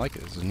mean, I kind of like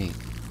it. This is neat.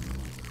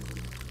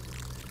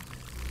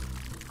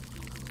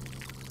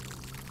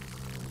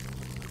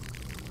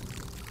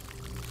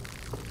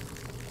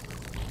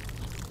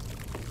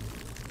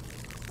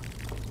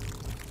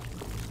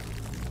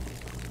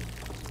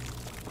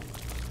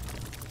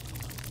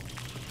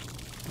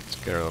 Let's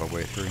get our little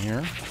way through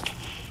here.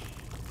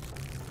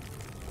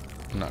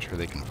 I'm not sure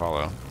they can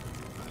follow.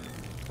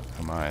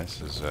 Oh my,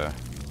 this is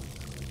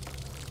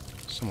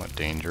somewhat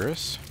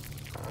dangerous.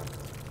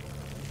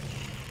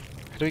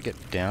 How do we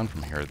get down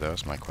from here, though,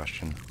 is my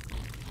question.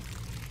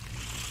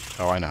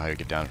 Oh, I know how to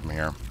get down from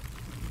here.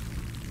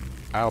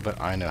 I'll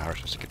bet I know how we're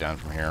supposed to get down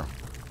from here.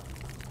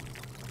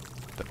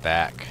 The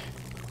back.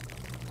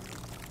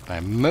 And I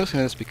mostly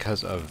know this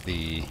because of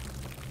the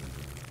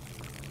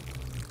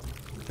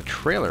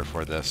trailer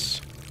for this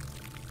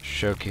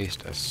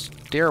showcased a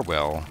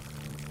stairwell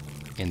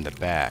in the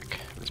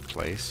back of this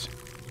place.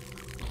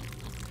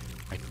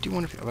 I do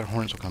wonder if the other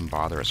hornets will come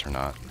bother us or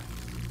not.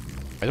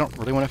 I don't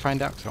really want to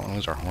find out because I don't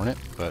want to lose our hornet,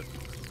 but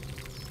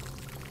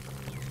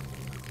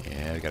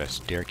yeah, we got a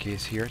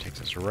staircase here. It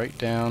takes us right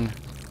down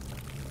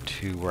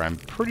to where I'm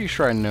pretty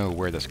sure I know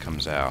where this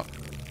comes out.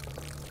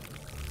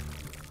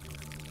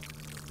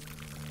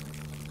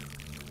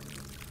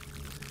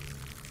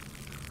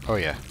 Oh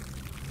yeah,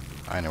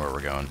 I know where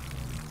we're going.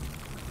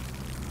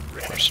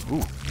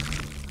 Ooh.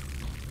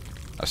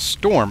 A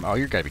storm? Oh,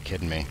 you gotta be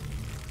kidding me.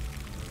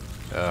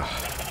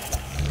 Ugh.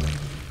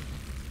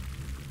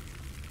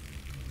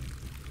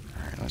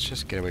 Let's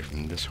just get away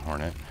from this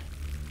hornet.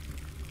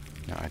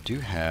 Now, I do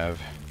have...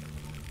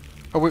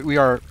 Oh, we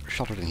are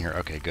sheltered in here.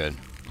 Okay, good.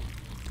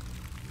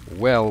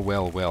 Well,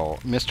 well, well.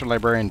 Mr.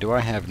 Librarian, do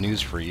I have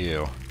news for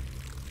you?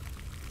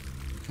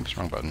 Oops,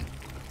 wrong button.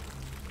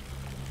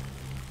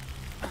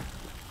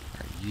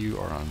 Right, you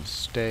are on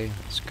stay.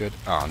 That's good.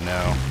 Oh,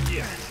 no.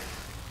 Yeah.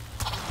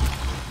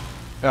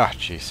 Ah,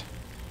 jeez.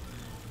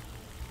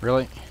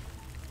 Really?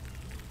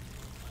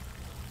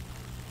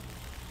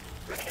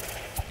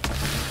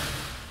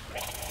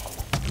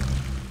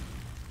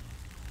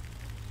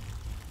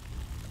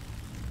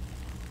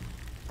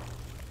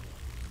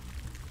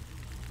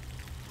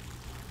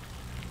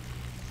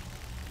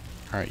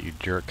 Alright, you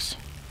jerks.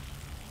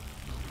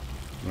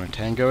 You want to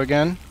tango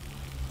again?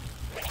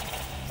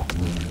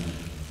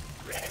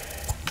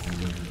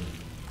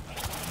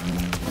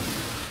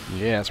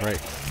 Yeah, that's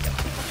right.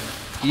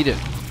 Eat it.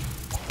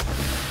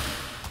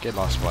 Get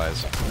lost,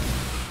 flies.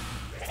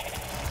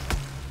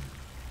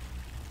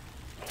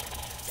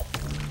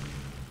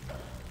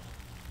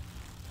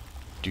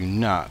 Do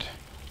not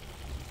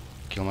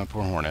kill my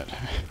poor hornet.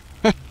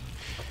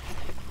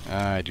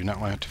 I do not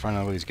want to have to find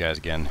all these guys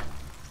again.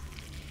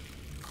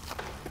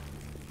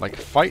 Like,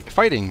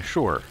 fighting,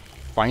 sure.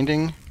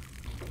 Finding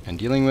and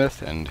dealing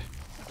with and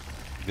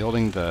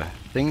building the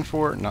thing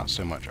for, not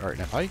so much. Alright,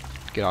 now if I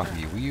get off of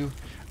you, will you...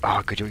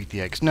 Oh, could you eat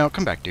the eggs? No,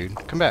 come back, dude.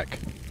 Come back.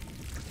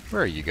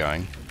 Where are you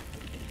going?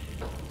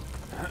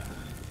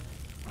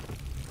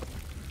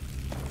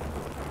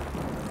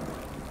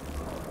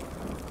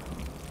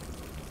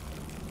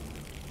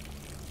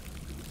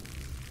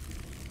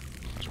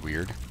 That's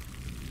weird.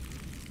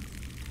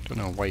 Don't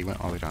know why you went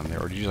all the way down there,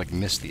 or did you, like,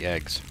 miss the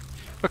eggs?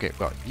 Okay,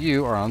 well,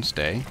 you are on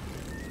stay.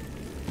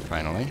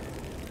 Finally.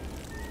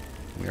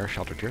 We are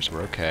sheltered here, so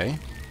we're okay.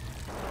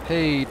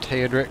 Hey,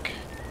 Teodric.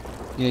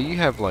 You know, you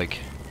have, like,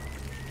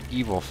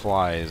 evil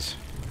flies.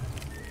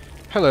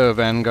 Hello,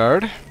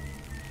 Vanguard.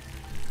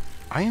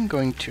 I am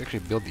going to actually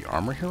build the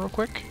armor here real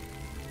quick.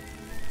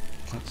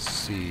 Let's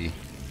see.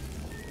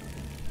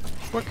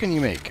 What can you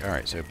make?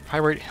 Alright, so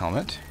pyrite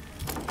helmet.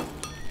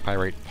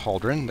 Pyrite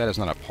pauldron. That is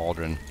not a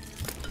pauldron.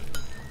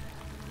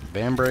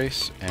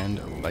 Vambrace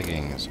and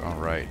leggings.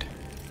 Alright.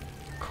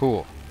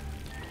 Cool.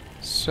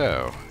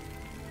 So,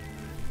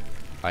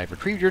 I've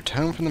retrieved your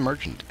tome from the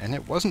merchant, and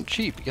it wasn't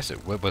cheap. Yes,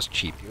 it was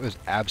cheap. It was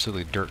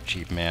absolutely dirt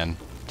cheap, man.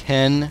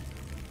 10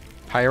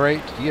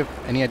 pyrite. Do you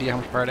have any idea how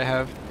much pyrite I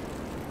have?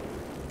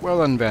 Well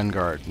done,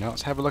 Vanguard. Now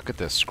let's have a look at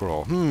this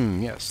scroll.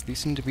 Yes, these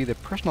seem to be the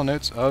personal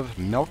notes of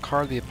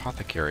Melkar the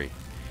Apothecary.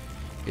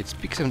 It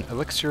speaks of an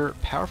elixir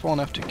powerful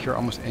enough to cure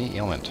almost any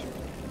ailment.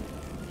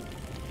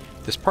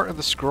 This part of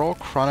the scroll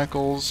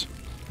chronicles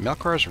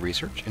Melkar's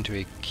research into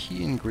a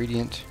key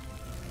ingredient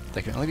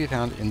that can only be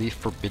found in the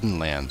Forbidden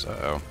Lands.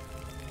 Uh-oh.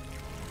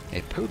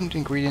 A potent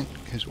ingredient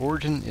whose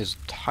origin is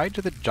tied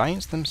to the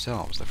giants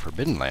themselves, the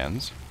Forbidden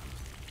Lands.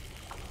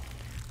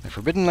 The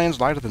Forbidden Lands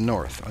lie to the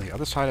north, on the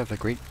other side of the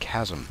Great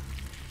Chasm.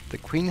 The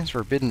Queen has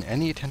forbidden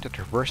any attempt at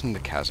traversing the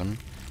chasm,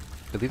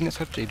 believing that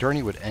such a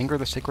journey would anger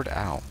the sacred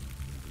owl.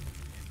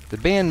 The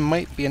ban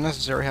might be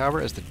unnecessary, however,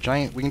 as the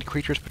giant winged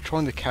creatures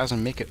patrolling the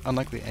chasm make it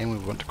unlikely anyone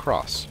would want to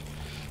cross.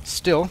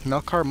 Still,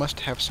 Melkar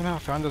must have somehow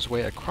found his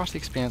way across the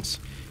expanse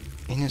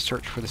in his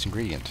search for this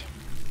ingredient.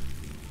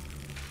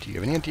 Do you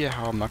have any idea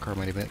how Melkar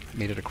might have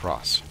made it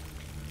across?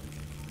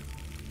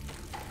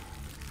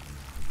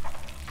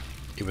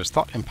 It was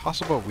thought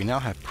impossible, we now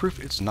have proof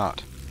it's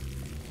not.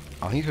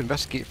 I'll need to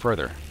investigate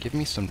further. Give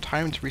me some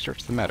time to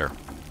research the matter.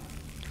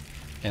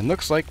 And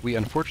looks like we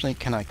unfortunately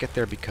cannot get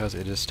there because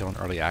it is still in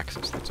early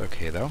access. That's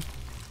okay, though.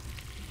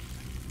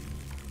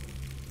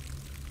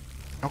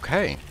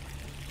 Okay.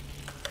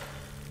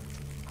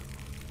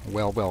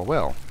 Well, well,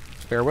 well.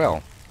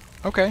 Farewell.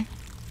 Okay.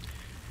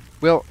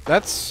 Well,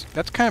 that's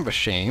kind of a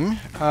shame.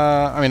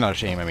 I mean, not a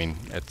shame. I mean,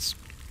 it's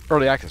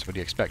early access. What do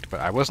you expect? But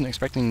I wasn't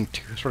expecting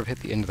to sort of hit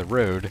the end of the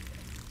road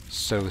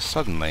so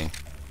suddenly.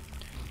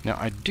 Now,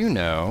 I do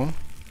know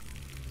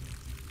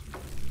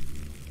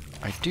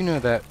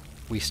that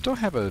we still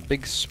have a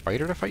big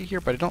spider to fight here,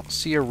 but I don't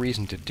see a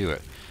reason to do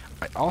it.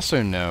 I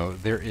also know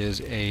there's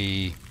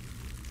a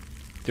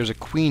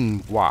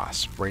queen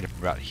wasp right up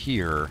about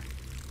here,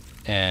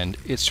 and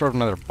it's sort of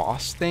another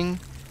boss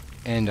thing,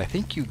 and I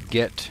think you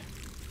get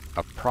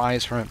a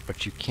prize from it,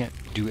 but you can't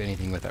do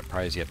anything with that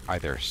prize yet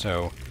either,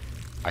 so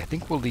I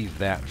think we'll leave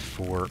that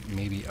for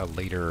maybe a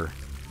later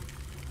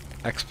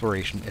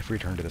exploration if we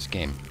return to this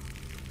game.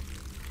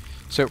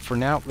 So for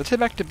now, let's head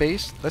back to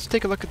base, let's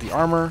take a look at the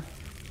armor,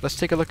 let's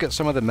take a look at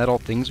some of the metal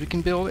things we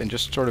can build and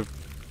just sort of,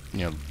 you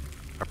know,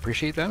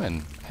 appreciate them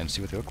and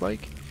see what they look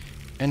like.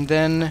 And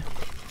then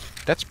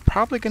that's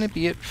probably going to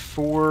be it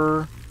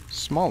for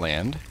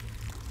Smalland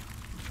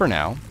for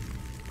now.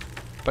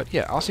 But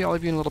yeah, I'll see all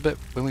of you in a little bit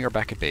when we are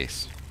back at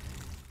base.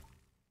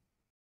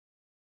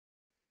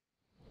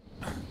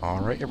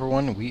 Alright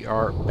everyone, we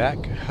are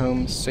back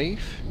home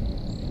safe,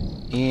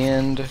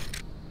 and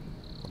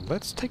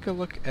let's take a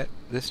look at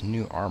this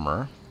new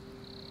armor.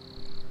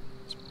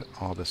 Let's put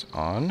all this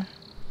on.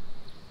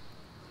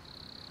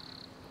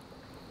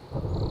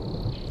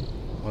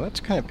 Well, that's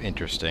kind of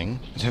interesting.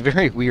 It's a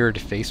very weird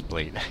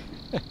faceplate.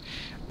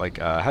 Like,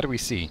 how do we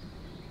see?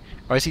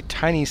 Oh, I see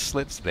tiny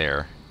slits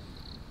there.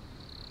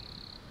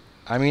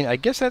 I mean, I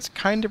guess that's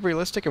kind of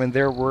realistic. I mean,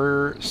 there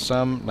were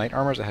some knight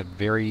armors that had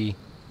very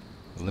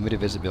limited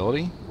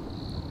visibility.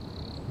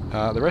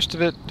 The rest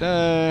of it,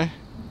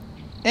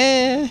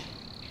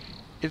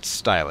 it's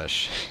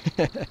stylish.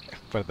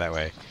 Put it that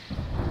way.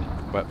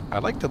 But I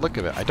like the look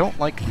of it. I don't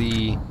like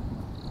the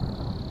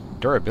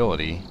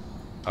durability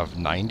of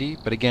 90,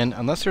 but again,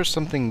 unless there's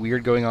something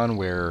weird going on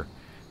where,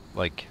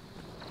 like,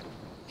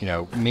 you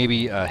know,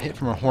 maybe a hit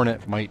from a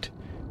hornet might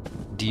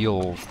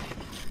deal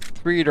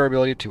 3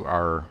 durability to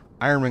our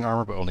Iron Ring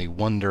armor, but only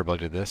 1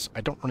 durability to this.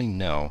 I don't really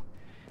know.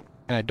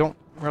 And I don't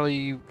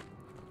really...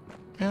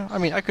 Yeah, I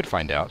mean, I could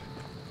find out.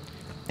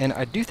 And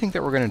I do think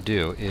that what we're going to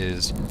do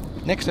is,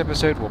 next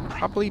episode will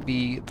probably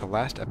be the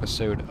last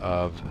episode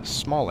of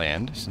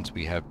Smalland, since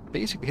we have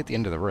basically hit the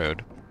end of the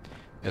road,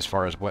 as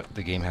far as what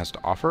the game has to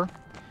offer.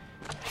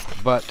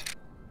 But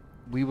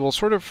we will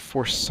sort of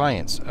force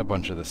science a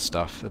bunch of the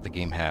stuff that the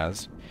game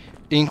has,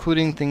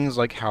 including things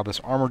like how this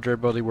armor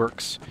durability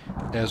works,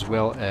 as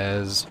well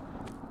as...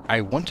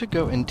 I want to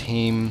go and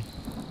tame...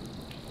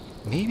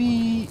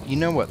 Maybe... You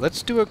know what?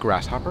 Let's do a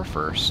grasshopper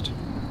first.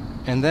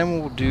 And then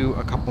we'll do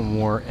a couple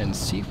more and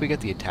see if we get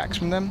the attacks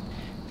from them.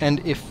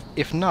 And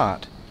if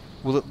not,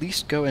 we'll at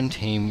least go and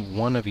tame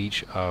one of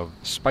each of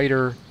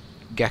spider,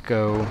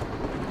 gecko,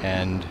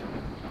 and...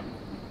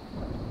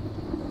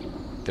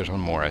 There's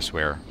one more, I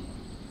swear.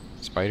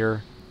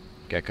 Spider,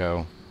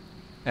 gecko...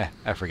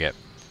 I forget.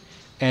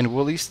 And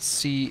we'll at least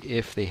see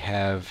if they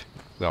have...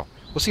 Well,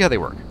 we'll see how they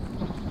work.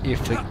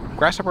 If the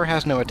grasshopper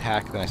has no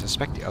attack, then I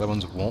suspect the other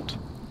ones won't.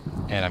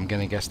 And I'm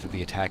going to guess that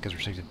the attack is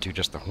restricted to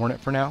just the hornet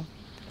for now.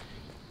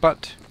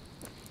 But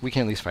we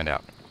can at least find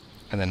out.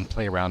 And then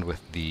play around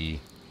with the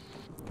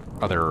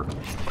other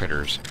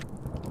critters.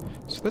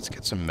 So let's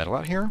get some metal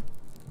out here.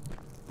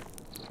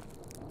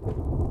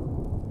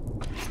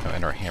 Oh,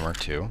 and our hammer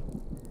too.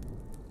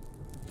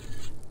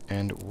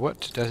 And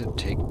what does it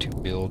take to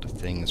build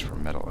things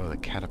from metal? Oh, the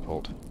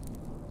catapult.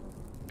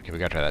 Okay, we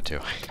gotta try that too.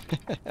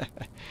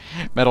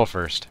 Metal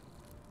first.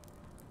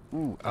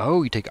 Ooh,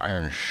 oh, you take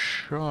iron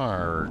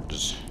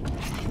shards.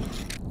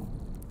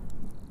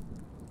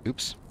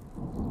 Oops.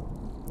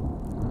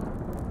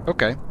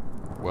 Okay.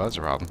 Well, that's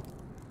a problem.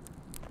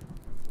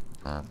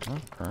 I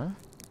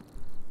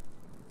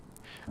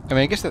mean,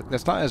 I guess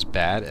that's not as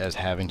bad as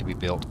having to be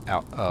built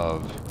out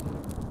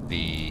of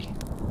the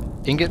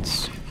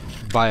ingots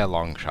by a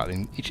long shot.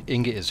 And each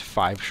ingot is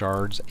 5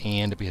 shards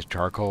and a piece of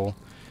charcoal.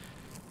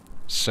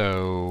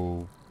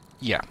 So,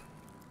 yeah.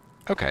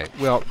 Okay,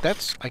 well,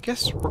 I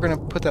guess we're going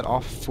to put that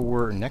off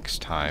for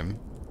next time,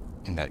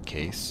 in that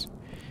case.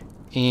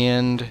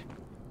 And,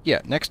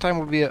 yeah, next time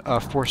will be a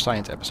Force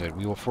Science episode.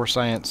 We will Force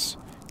Science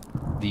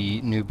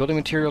the new building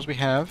materials we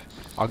have.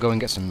 I'll go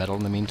and get some metal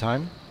in the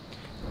meantime.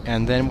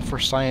 And then we'll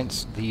Force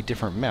Science the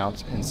different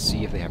mounts and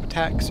see if they have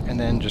attacks, and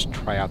then just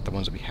try out the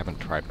ones that we haven't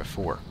tried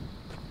before.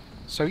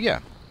 So, yeah,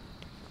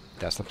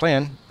 that's the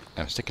plan.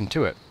 I'm sticking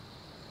to it.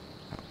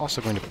 I'm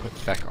also going to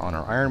put back on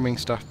our Iron Wing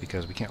stuff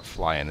because we can't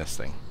fly in this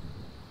thing.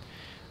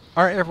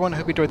 Alright everyone, I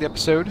hope you enjoyed the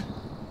episode.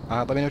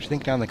 Let me know what you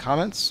think down in the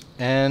comments,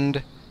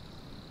 and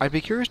I'd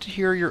be curious to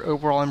hear your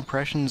overall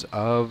impressions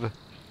of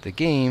the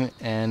game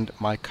and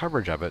my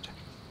coverage of it,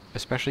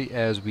 especially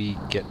as we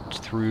get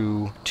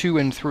through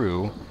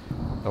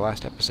the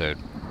last episode.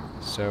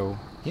 So,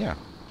 yeah.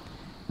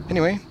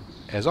 Anyway,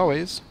 as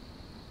always,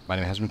 my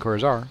name has been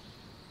Corazar.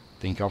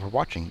 Thank you all for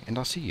watching, and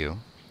I'll see you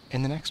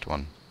in the next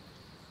one.